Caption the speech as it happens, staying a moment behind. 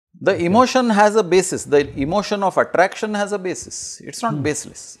The emotion has a basis. The emotion of attraction has a basis. It's not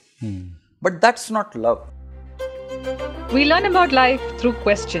baseless. But that's not love. We learn about life through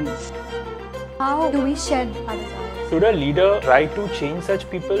questions. How do we shed our desires? Should a leader try to change such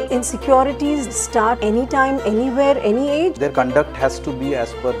people? Insecurities start anytime, anywhere, any age. Their conduct has to be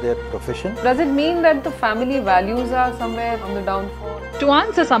as per their profession. Does it mean that the family values are somewhere on the downfall? To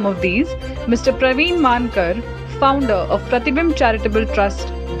answer some of these, Mr. Pratibimb 𝗟𝗄, founder of Pratibimb Charitable Trust,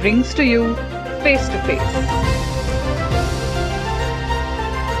 brings to you Face to Face.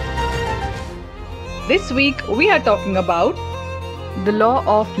 This week, we are talking about the law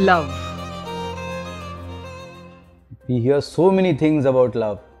of love. We hear so many things about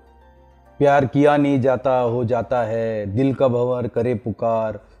love. प्यार किया नहीं जाता हो जाता है, दिल का भंवर करे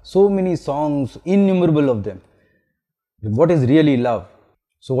पुकार. So many songs, innumerable of them. What is really love?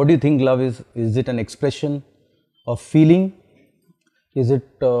 So what do you think love is? Is it an expression of feeling? Is it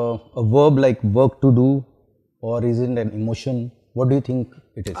a verb like work to do? Or is it an emotion? What do you think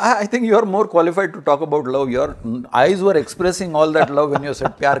it is? I think you are more qualified to talk about love. Your eyes were expressing all that love when you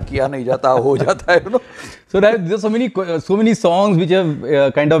said प्यार किया नहीं जाता हो जाता है, you know. So there are so many songs which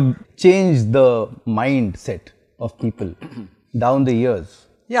have kind of changed the mindset of people down the years.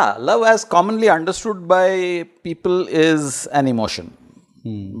 Yeah, love as commonly understood by people is an emotion.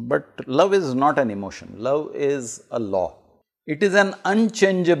 But love is not an emotion. Love is a law. It is an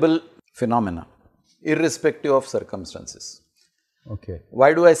unchangeable phenomena, irrespective of circumstances. Okay.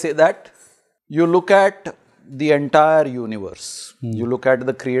 Why do I say that? You look at the entire universe. You look at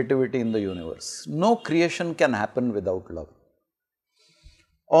the creativity in the universe. No creation can happen without love.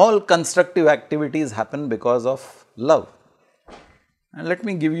 All constructive activities happen because of love. And let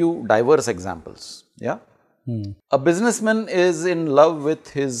me give you diverse examples. Yeah. A businessman is in love with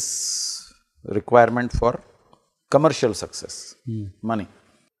his requirement for commercial success, money.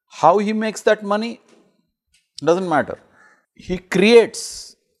 How he makes that money doesn't matter. He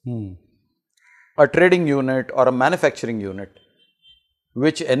creates a trading unit or a manufacturing unit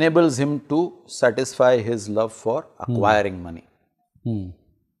which enables him to satisfy his love for acquiring money.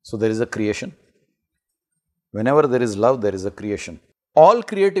 So there is a creation. Whenever there is love, there is a creation. All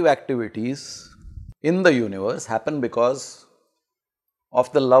creative activities in the universe happen because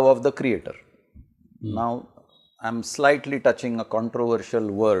of the love of the creator. Now, I am slightly touching a controversial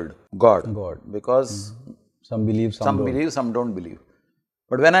word, God. Because some believe, some don't. Believe, some don't believe.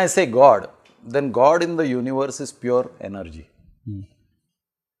 But when I say God, then God in the universe is pure energy.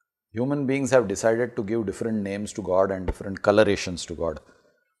 Human beings have decided to give different names to God and different colorations to God.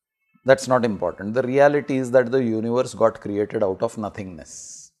 That's not important. The reality is that the universe got created out of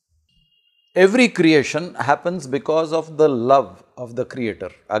nothingness. Every creation happens because of the love of the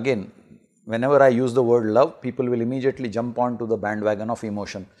creator. Again, whenever I use the word love, people will immediately jump onto the bandwagon of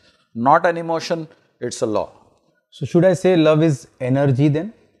emotion. Not an emotion, it's a law. So should I say love is energy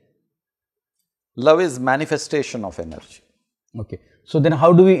then? Love is manifestation of energy. Okay. So then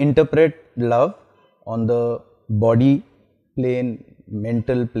how do we interpret love on the body plane,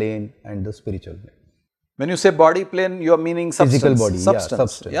 mental plane and the spiritual plane? When you say body plane, you are meaning substance. Physical body,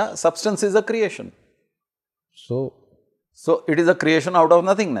 substance. Yeah, substance is a creation. So it is a creation out of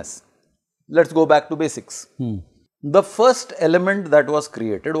nothingness. Let's go back to basics. The first element that was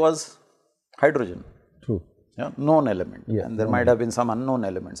created was hydrogen. True. Yeah, known element. Yeah, and there might have been some unknown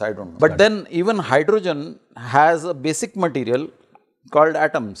elements, I don't know. But then even hydrogen has a basic material called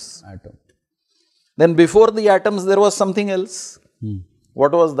atoms. Then before the atoms there was something else.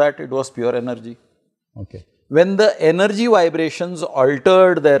 What was that? It was pure energy. Okay. When the energy vibrations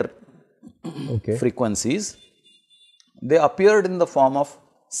altered their frequencies, they appeared in the form of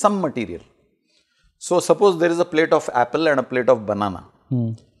some material. So suppose there is a plate of apple and a plate of banana.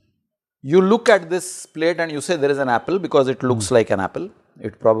 You look at this plate and you say there is an apple because it looks like an apple.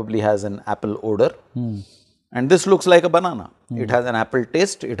 It probably has an apple odor. And this looks like a banana. It has an apple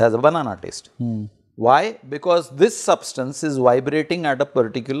taste, it has a banana taste. Why? Because this substance is vibrating at a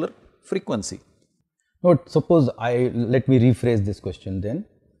particular frequency. No, suppose let me rephrase this question then.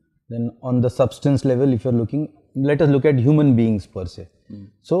 Then on the substance level, if you are looking, let us look at human beings per se.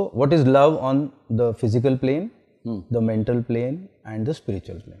 So what is love on the physical plane, the mental plane and the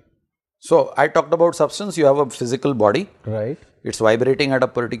spiritual plane? So I talked about substance, you have a physical body. Right. It's vibrating at a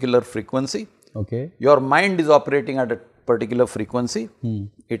particular frequency. Okay. Your mind is operating at a particular frequency.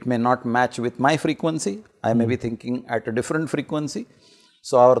 It may not match with my frequency. I may be thinking at a different frequency.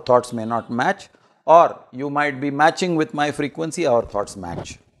 So our thoughts may not match. Or you might be matching with my frequency, our thoughts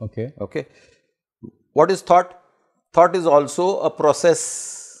match. Okay. Okay. What is thought? Thought is also a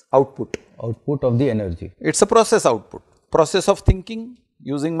process output. Output of the energy. It's a process output. Process of thinking,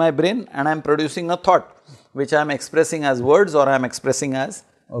 using my brain, and I am producing a thought which I am expressing as words or I am expressing as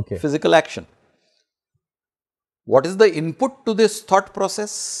physical action. What is the input to this thought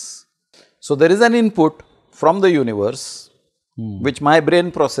process? So, there is an input from the universe which my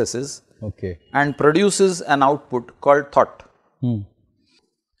brain processes and produces an output called thought.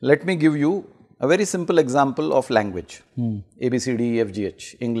 Let me give you a very simple example of language, A, B, C, D, E, F, G,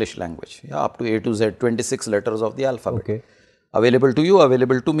 H, English language, up to A to Z, 26 letters of the alphabet, available to you,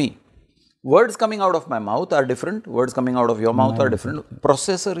 available to me. Words coming out of my mouth are different, words coming out of your mouth are different,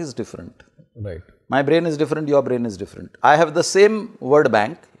 processor is different. Right. My brain is different, your brain is different. I have the same word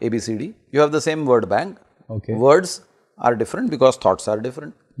bank, A, B, C, D, you have the same word bank, words are different because thoughts are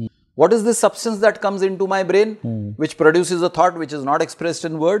different. What is this substance that comes into my brain which produces a thought which is not expressed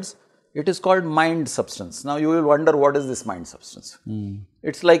in words? It is called mind substance. Now, you will wonder what is this mind substance?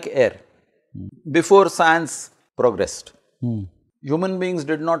 It's like air. Before science progressed, human beings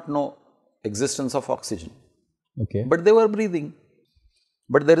did not know existence of oxygen, but they were breathing.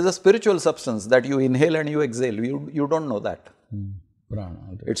 But there is a spiritual substance that you inhale and you exhale, you don't know that.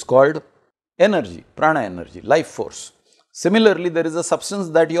 It's called energy, prana energy, life force. Similarly, there is a substance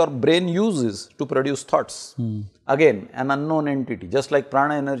that your brain uses to produce thoughts. Again, an unknown entity, just like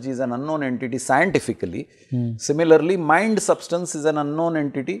prana energy is an unknown entity scientifically, similarly, mind substance is an unknown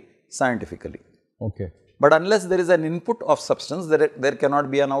entity scientifically. But unless there is an input of substance, there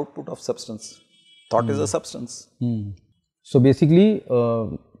cannot be an output of substance. Thought is a substance. So, basically,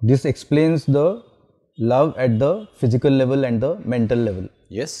 this explains the love at the physical level and the mental level.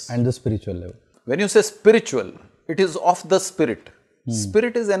 Yes. And the spiritual level. When you say spiritual, it is of the spirit.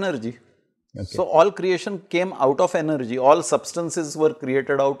 Spirit is energy. So, all creation came out of energy, all substances were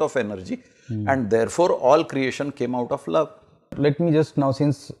created out of energy, and therefore, all creation came out of love. Let me just now,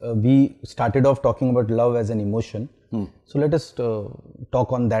 since we started off talking about love as an emotion, so let us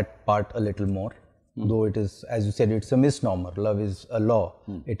talk on that part a little more. Though it is, as you said, it's a misnomer. Love is a law.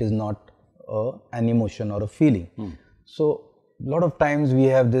 It is not an emotion or a feeling. So, a lot of times we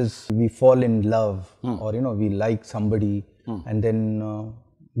have this, we fall in love or, we like somebody and then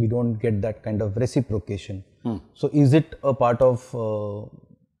we don't get that kind of reciprocation. So, is it a part of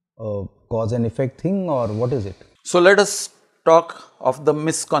cause and effect thing, or what is it? So, let us talk of the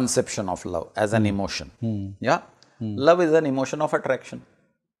misconception of love as an emotion. Love is an emotion of attraction.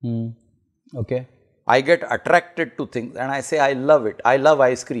 I get attracted to things and I say I love it. I love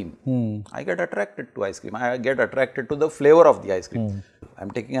ice cream. I get attracted to ice cream. I get attracted to the flavor of the ice cream. I am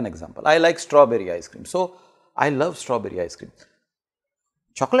taking an example. I like strawberry ice cream. So, I love strawberry ice cream.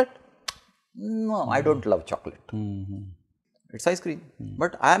 Chocolate? No, I don't love chocolate. It's ice cream.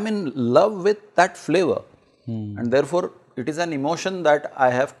 But I am in love with that flavor. And therefore, it is an emotion that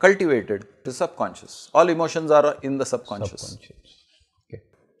I have cultivated to subconscious. All emotions are in the subconscious.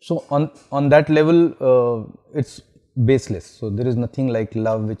 So, on that level, it's baseless. So, there is nothing like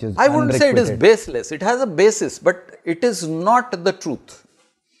love which is I wouldn't say it is baseless. It has a basis, but it is not the truth.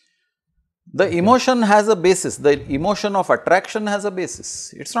 The emotion has a basis. The emotion of attraction has a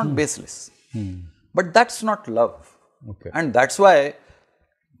basis. It's not baseless. But that's not love. And that's why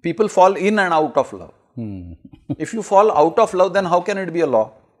people fall in and out of love. If you fall out of love, then how can it be a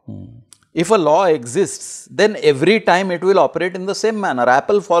law? If a law exists, then every time it will operate in the same manner.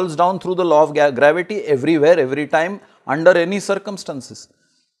 Apple falls down through the law of gravity everywhere, every time, under any circumstances.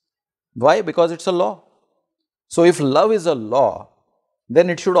 Why? Because it's a law. So, if love is a law, then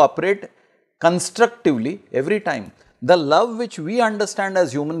it should operate constructively every time. The love which we understand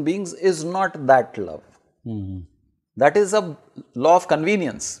as human beings is not that love. That is a law of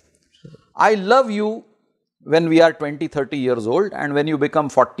convenience. I love you when we are 20, 30 years old, and when you become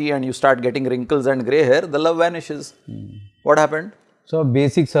 40 and you start getting wrinkles and grey hair, the love vanishes. What happened? So,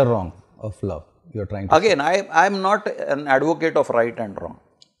 basics are wrong of love, you are trying to Again, I am not an advocate of right and wrong.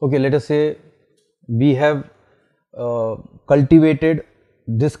 Okay, let us say we have cultivated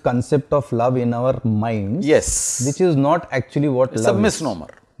this concept of love in our minds. Yes. Which is not actually what it's love is. It's a misnomer.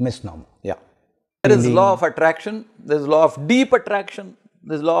 Misnomer. Yeah. There is law of attraction, there is law of deep attraction,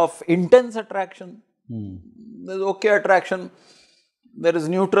 there is law of intense attraction. There is okay attraction, there is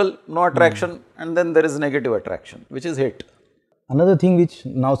neutral, no attraction, and then there is negative attraction, which is hate. Another thing which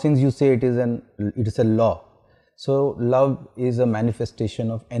now, since you say it is a law, so love is a manifestation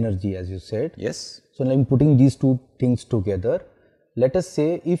of energy, as you said. Yes. So, like putting these two things together, let us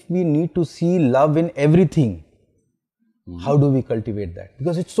say if we need to see love in everything, how do we cultivate that?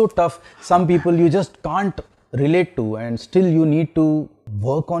 Because it's so tough. Some people you just can't relate to, and still you need to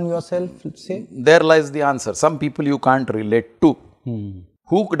work on yourself, let's say. There lies the answer. Some people you can't relate to.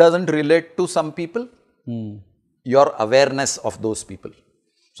 Who doesn't relate to some people? Your awareness of those people.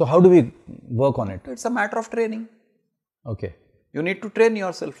 So how do we work on it? It's a matter of training. Okay. You need to train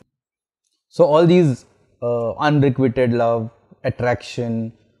yourself. So all these unrequited love,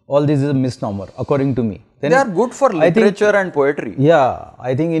 attraction, all this is a misnomer according to me. Then They are good for literature and poetry. Yeah,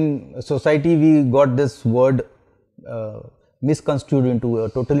 I think in society we got this word misconstrued into a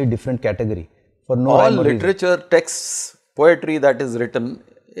totally different category for no All rhyme or reason. literature, texts, poetry that is written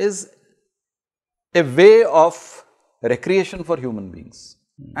is a way of recreation for human beings.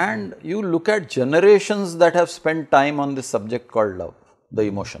 And you look at generations that have spent time on this subject called love, the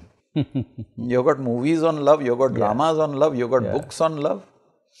emotion. You've got movies on love, you've got dramas on love, you've got books on love,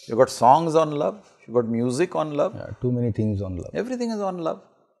 you've got songs on love, you've got music on love. Yeah, too many things on love. Everything is on love.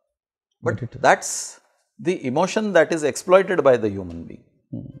 But that's the emotion that is exploited by the human being.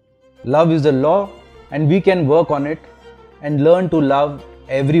 Love is the law and we can work on it and learn to love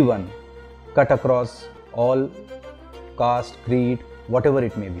everyone, cut across all caste, creed, whatever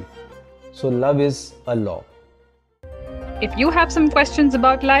it may be. So love is a law. If you have some questions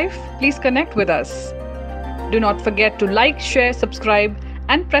about life, please connect with us. Do not forget to like, share, subscribe,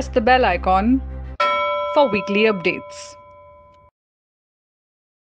 and press the bell icon for weekly updates.